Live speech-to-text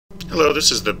Hello,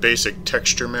 this is the basic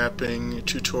texture mapping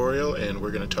tutorial, and we're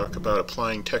going to talk about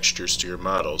applying textures to your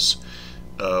models.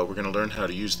 We're going to learn how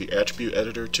to use the attribute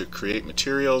editor to create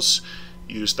materials,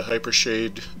 use the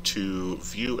hypershade to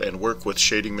view and work with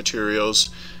shading materials,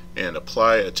 and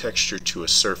apply a texture to a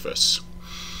surface.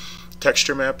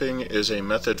 Texture mapping is a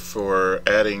method for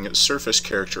adding surface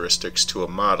characteristics to a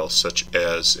model, such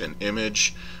as an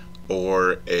image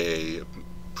or a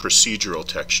procedural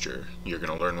texture. You're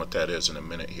going to learn what that is in a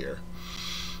minute here.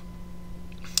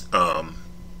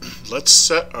 Let's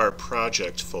set our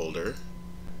project folder,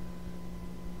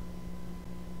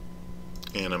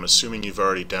 and I'm assuming you've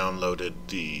already downloaded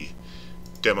the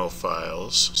demo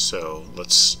files, so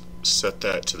let's set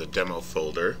that to the demo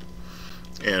folder,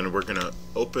 and we're going to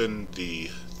open the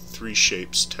 3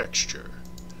 shapes texture.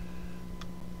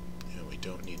 And we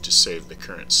don't need to save the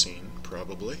current scene,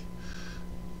 probably.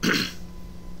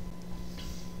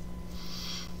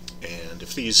 And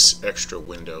if these extra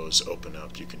windows open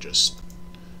up, you can just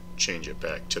change it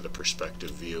back to the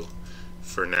perspective view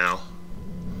for now.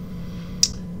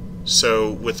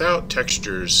 So without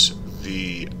textures,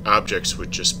 the objects would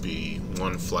just be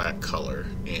one flat color,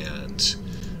 and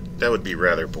that would be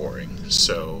rather boring.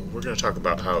 So we're going to talk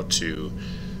about how to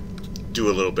do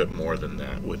a little bit more than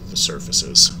that with the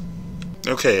surfaces.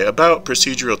 Okay, about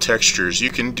procedural textures, you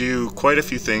can do quite a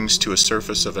few things to a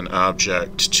surface of an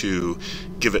object to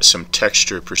give it some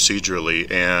texture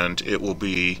procedurally, and it will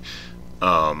be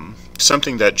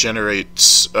something that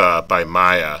generates by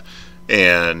Maya.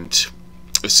 And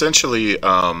essentially,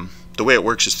 the way it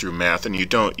works is through math, and you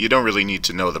don't really need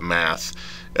to know the math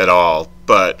at all,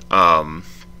 but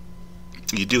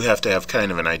you do have to have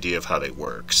kind of an idea of how they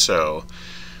work. So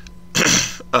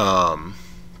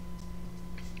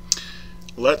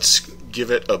let's give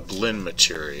it a blend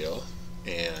material,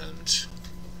 and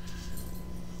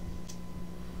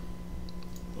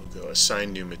we'll go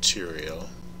assign new material,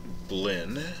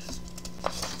 blend.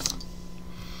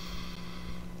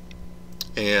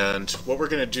 And what we're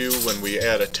going to do when we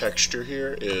add a texture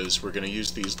here is we're going to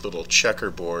use these little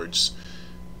checkerboards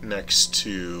next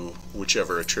to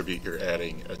whichever attribute you're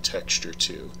adding a texture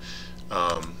to.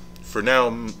 For now,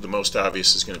 the most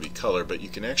obvious is going to be color, but you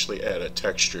can actually add a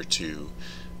texture to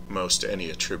most any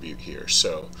attribute here,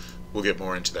 so we'll get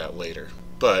more into that later.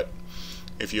 But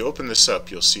if you open this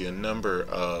up, you'll see a number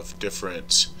of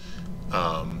different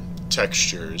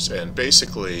textures, and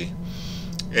basically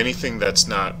anything that's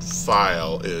not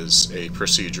file is a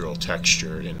procedural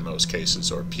texture in most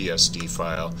cases, or PSD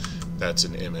file, that's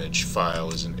an image,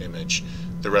 file is an image.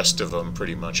 The rest of them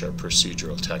pretty much are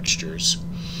procedural textures.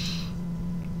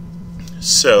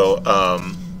 So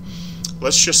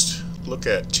let's just look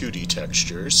at 2D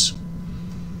textures.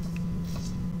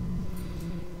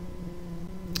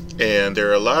 And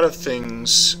there are a lot of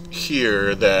things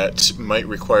here that might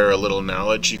require a little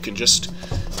knowledge. You can just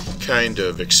kind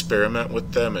of experiment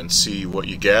with them and see what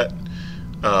you get.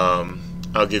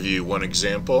 I'll give you one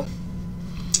example.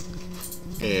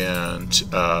 And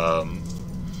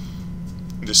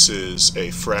this is a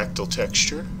fractal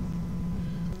texture.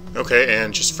 Okay,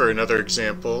 and just for another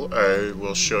example, I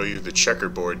will show you the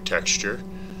checkerboard texture,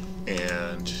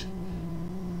 and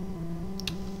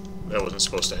that wasn't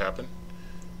supposed to happen.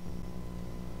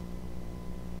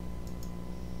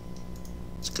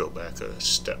 Let's go back a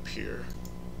step here.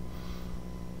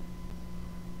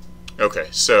 Okay,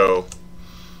 so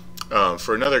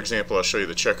for another example, I'll show you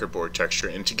the checkerboard texture,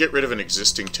 and to get rid of an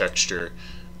existing texture,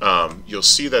 you'll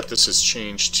see that this has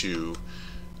changed to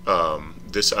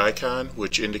this icon,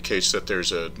 which indicates that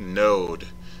there's a node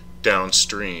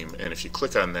downstream, and if you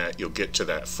click on that, you'll get to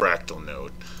that fractal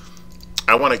node.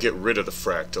 I want to get rid of the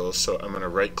fractal, so I'm going to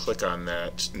right click on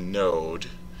that node,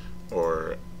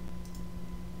 or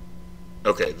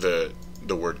okay, the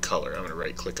word color. I'm going to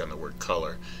right click on the word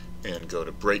color and go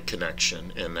to break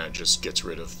connection, and that just gets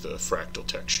rid of the fractal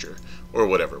texture or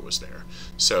whatever was there.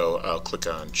 So I'll click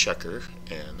on checker,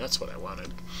 and that's what I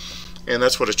wanted. And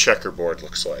that's what a checkerboard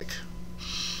looks like.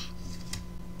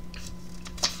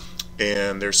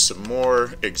 And there's some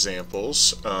more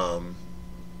examples.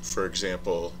 For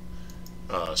example,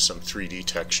 some 3D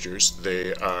textures.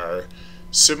 They are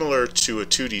similar to a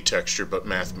 2D texture, but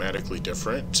mathematically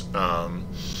different.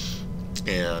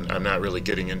 And I'm not really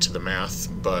getting into the math,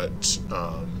 but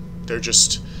they're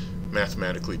just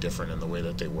mathematically different in the way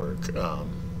that they work.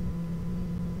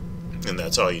 And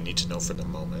that's all you need to know for the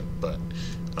moment. But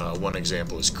one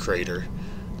example is crater.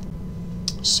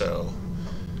 So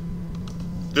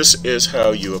this is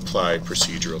how you apply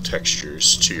procedural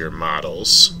textures to your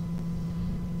models.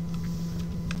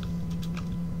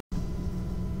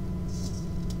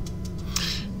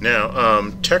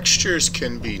 Now, textures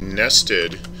can be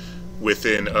nested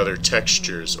within other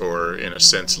textures, or in a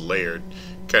sense layered,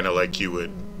 kind of like you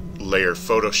would layer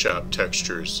Photoshop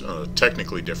textures,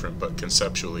 technically different but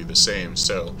conceptually the same.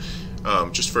 So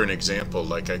just for an example,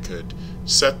 like I could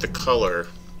set the color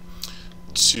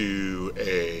to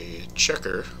a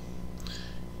checker,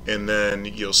 and then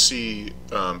you'll see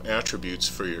attributes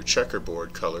for your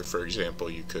checkerboard color. For example,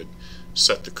 you could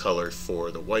set the color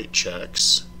for the white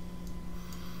checks,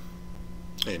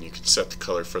 and you can set the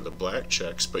color for the black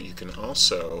checks, but you can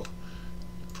also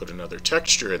put another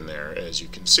texture in there, as you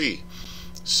can see.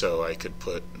 So I could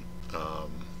put,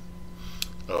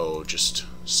 just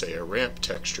say a ramp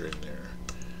texture in there.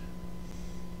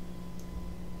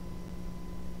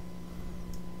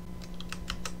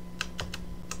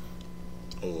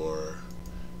 Or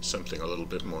something a little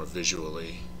bit more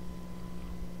visually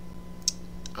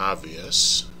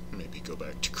obvious. Maybe go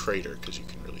back to crater, because you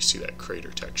can really see that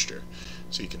crater texture.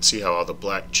 So you can see how all the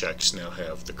black checks now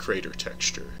have the crater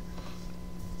texture.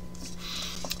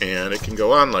 And it can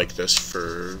go on like this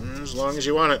for as long as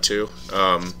you want it to.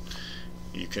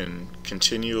 You can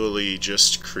continually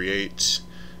just create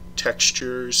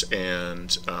textures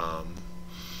and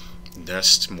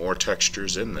nest more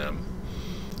textures in them.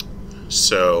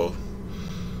 So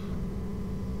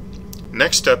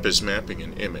next up is mapping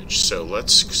an image. So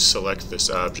let's select this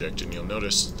object, and you'll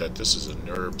notice that this is a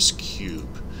NURBS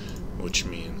cube, which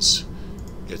means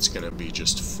it's going to be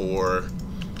just four.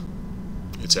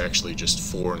 It's actually just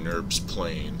 4 NURBS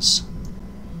planes.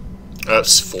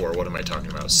 It's 4, what am I talking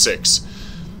about? 6.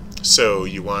 So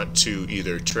you want to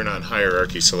either turn on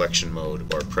hierarchy selection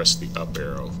mode or press the up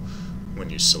arrow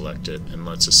when you select it. And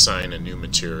let's assign a new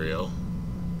material.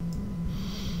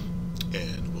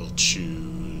 And we'll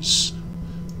choose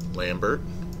Lambert.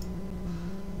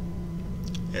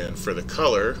 And for the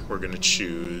color, we're going to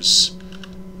choose,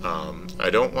 I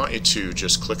don't want you to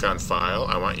just click on File.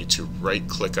 I want you to right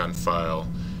click on File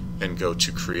and go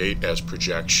to Create as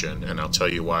Projection, and I'll tell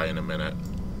you why in a minute.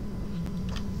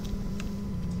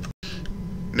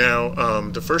 Now,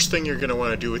 the first thing you're going to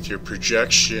want to do with your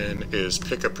projection is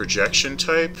pick a projection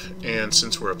type, and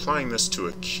since we're applying this to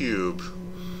a cube,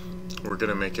 we're going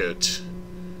to make it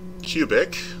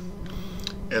cubic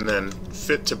and then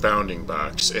fit to bounding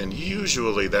box, and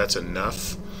usually that's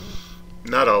enough.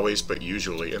 Not always, but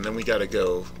usually. And then we got to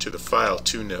go to the File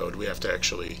To node. We have to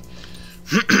actually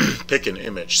pick an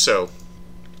image. So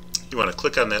you want to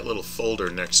click on that little folder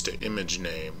next to image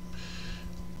name,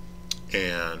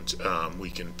 and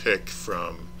we can pick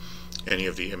from any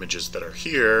of the images that are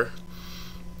here,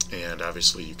 and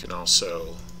obviously you can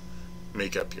also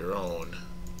make up your own.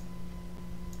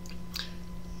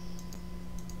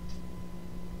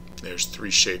 There's 3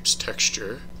 shapes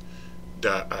texture.iff,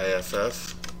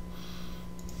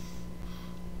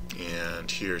 and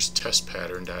here's test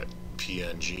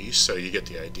pattern.png, so you get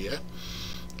the idea.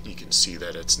 You can see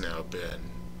that it's now been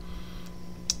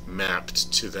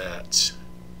mapped to that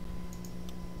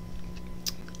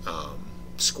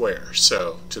square,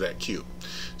 so to that cube.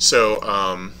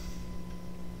 So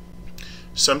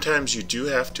sometimes you do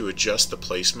have to adjust the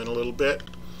placement a little bit.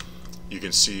 You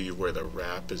can see where the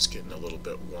wrap is getting a little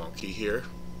bit wonky here.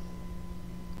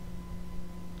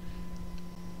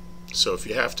 So if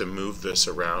you have to move this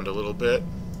around a little bit,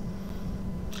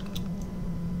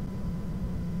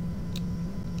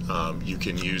 you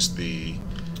can use the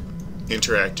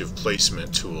interactive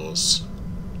placement tools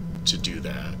to do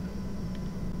that.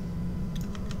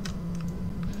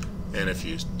 And if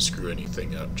you screw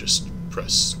anything up, just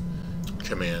press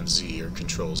Command Z or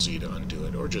Control Z to undo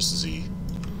it, or just Z.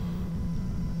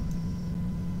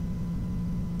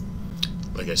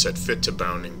 Like I said, fit to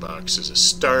bounding box is a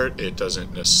start. It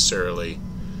doesn't necessarily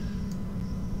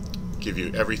give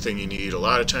you everything you need. A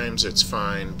lot of times it's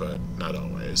fine, but not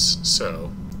always.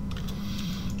 So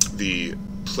the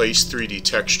Place 3D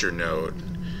Texture node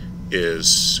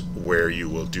is where you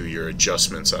will do your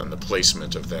adjustments on the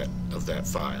placement of that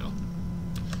file.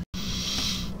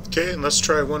 Okay, and let's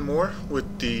try one more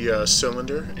with the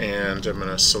cylinder, and I'm going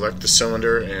to select the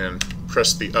cylinder and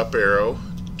press the up arrow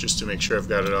just to make sure I've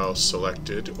got it all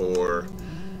selected, or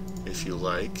if you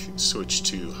like, switch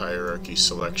to hierarchy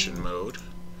selection mode.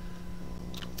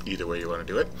 Either way you want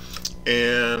to do it.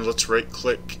 And let's right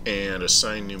click and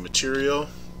assign new material,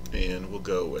 and we'll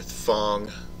go with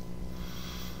Fong.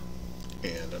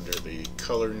 And under the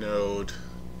color node,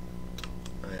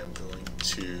 I am going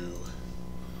to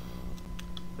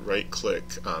right click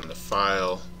on the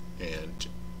file and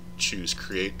choose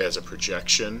Create as a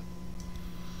Projection.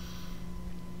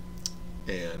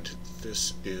 And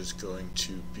this is going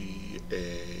to be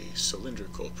a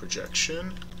cylindrical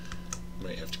projection.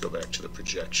 Might have to go back to the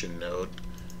projection node,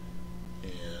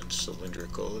 and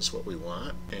cylindrical is what we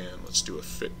want, and let's do a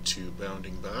fit to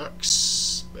bounding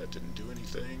box. That didn't do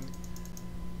anything.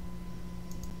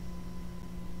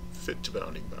 Fit to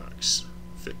bounding box.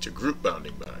 Fit to group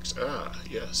bounding box. Ah,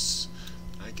 yes,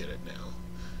 I get it now.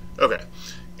 Okay,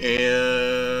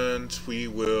 and we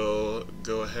will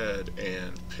go ahead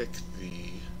and pick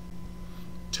the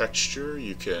texture.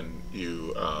 You can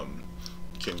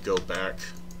go back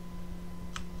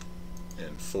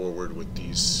and forward with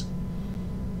these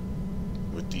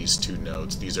two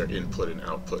nodes. These are input and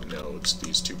output nodes,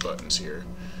 these two buttons here.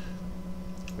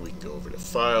 We can go over to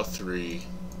File 3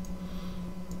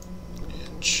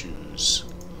 and choose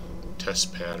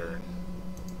Test Pattern.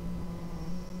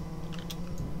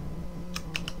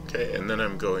 Okay, and then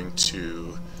I'm going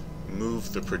to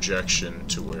move the projection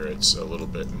to where it's a little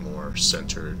bit more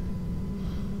centered.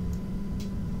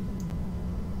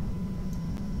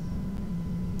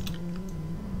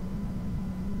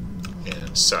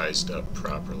 And sized up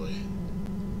properly.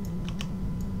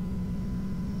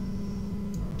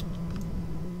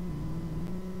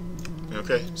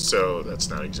 Okay, so that's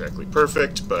not exactly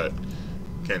perfect, but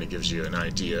kind of gives you an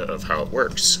idea of how it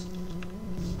works.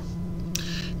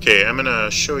 Okay, I'm going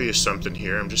to show you something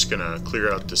here. I'm just going to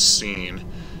clear out the scene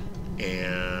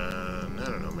and, I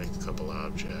don't know, make a couple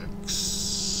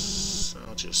objects.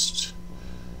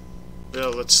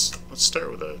 Well, let's start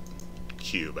with a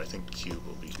cube. I think cube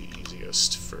will be the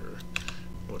easiest for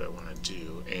what I want to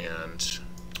do. And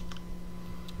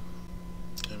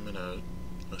I'm going to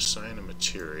assign a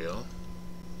material.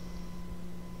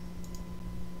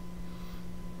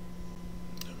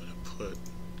 I'm going to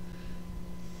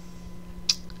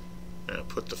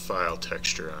put the file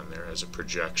texture on there as a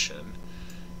projection,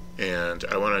 and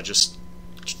I want to just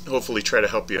hopefully try to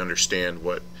help you understand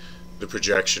what the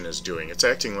projection is doing. It's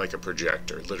acting like a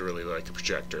projector, literally like a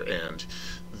projector, and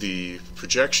the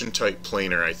projection type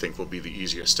planar I think will be the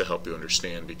easiest to help you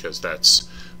understand, because that's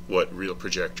what real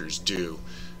projectors do.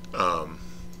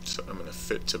 So I'm going to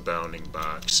fit to bounding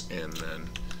box, and then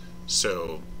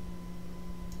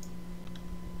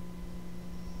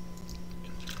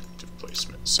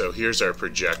placement. So here's our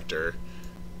projector,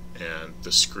 and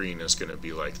the screen is going to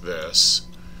be like this.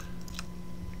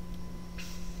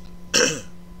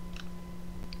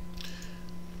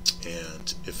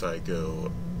 And if I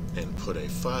go and put a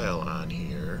file on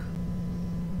here,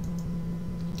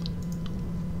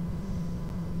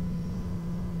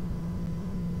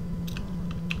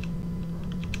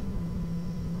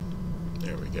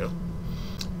 there we go.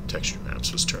 Texture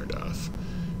maps was turned off.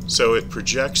 So it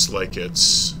projects like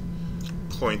it's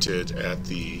pointed at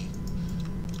the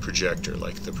projector,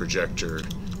 like the projector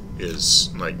is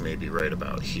like maybe right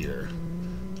about here.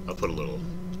 I'll put a little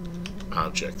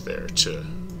object there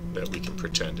that we can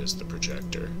pretend is the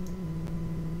projector.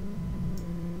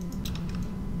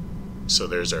 So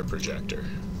there's our projector.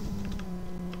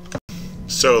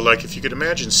 So like if you could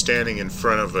imagine standing in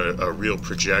front of a real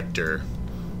projector,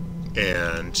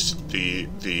 and the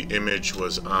image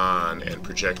was on and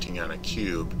projecting on a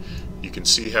cube, you can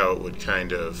see how it would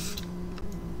kind of,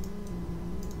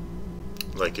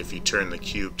 like if you turn the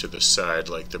cube to the side,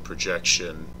 like the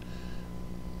projection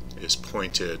is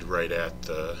pointed right at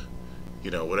the,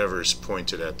 whatever's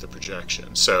pointed at the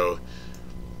projection. So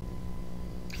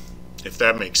if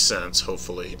that makes sense,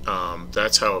 hopefully,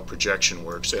 that's how a projection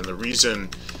works. And the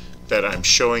reason that I'm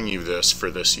showing you this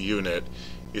for this unit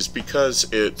is because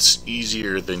it's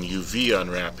easier than UV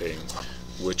unwrapping,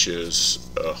 which is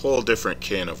a whole different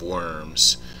can of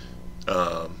worms,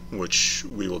 which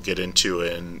we will get into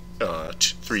in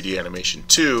 3D Animation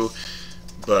 2,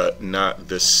 but not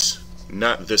this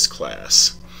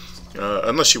class.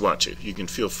 Unless you want to. You can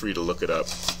feel free to look it up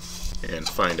and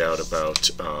find out about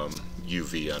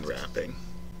UV unwrapping.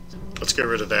 Let's get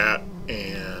rid of that,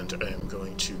 and I'm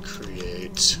going to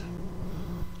create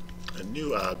a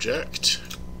new object.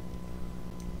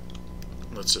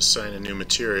 Let's assign a new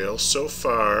material. So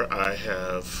far I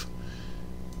have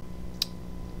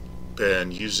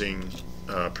been using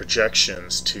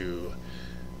projections to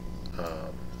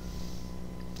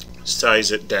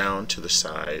size it down to the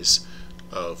size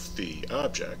of the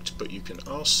object, but you can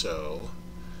also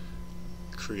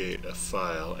create a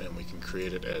file, and we can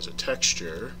create it as a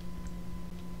texture,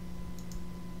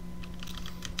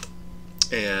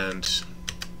 and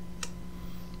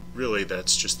really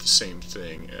that's just the same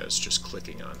thing as just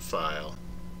clicking on file,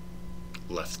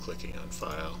 left clicking on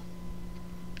file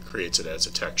creates it as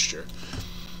a texture.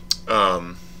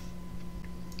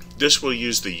 This will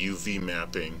use the UV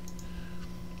mapping,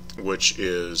 which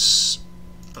is,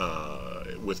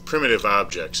 with primitive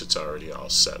objects, it's already all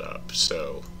set up.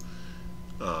 So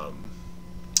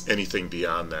Anything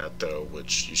beyond that, though,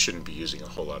 which you shouldn't be using a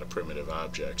whole lot of primitive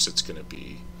objects, it's going to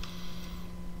be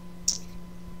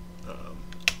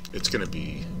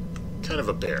kind of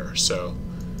a bear. So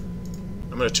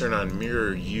I'm going to turn on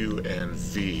mirror U and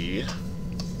V,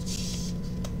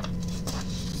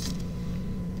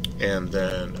 and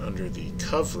then under the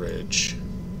coverage,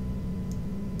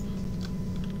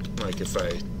 like if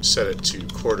I set it to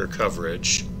quarter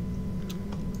coverage,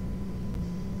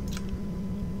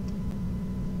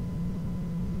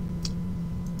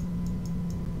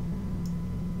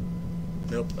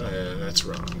 nope, that's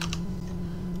wrong.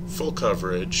 Full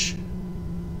coverage,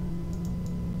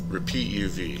 repeat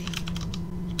UV.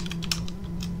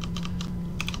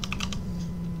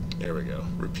 There we go.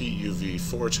 Repeat UV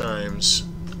 4 times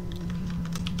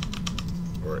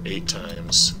or 8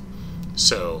 times.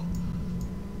 So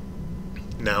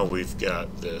now we've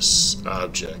got this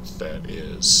object that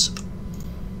is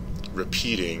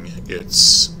repeating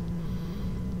its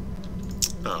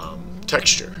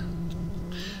texture.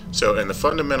 So, and the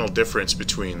fundamental difference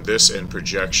between this and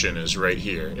projection is right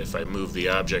here. If I move the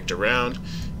object around,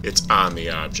 it's on the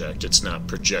object. It's not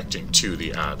projecting to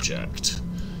the object.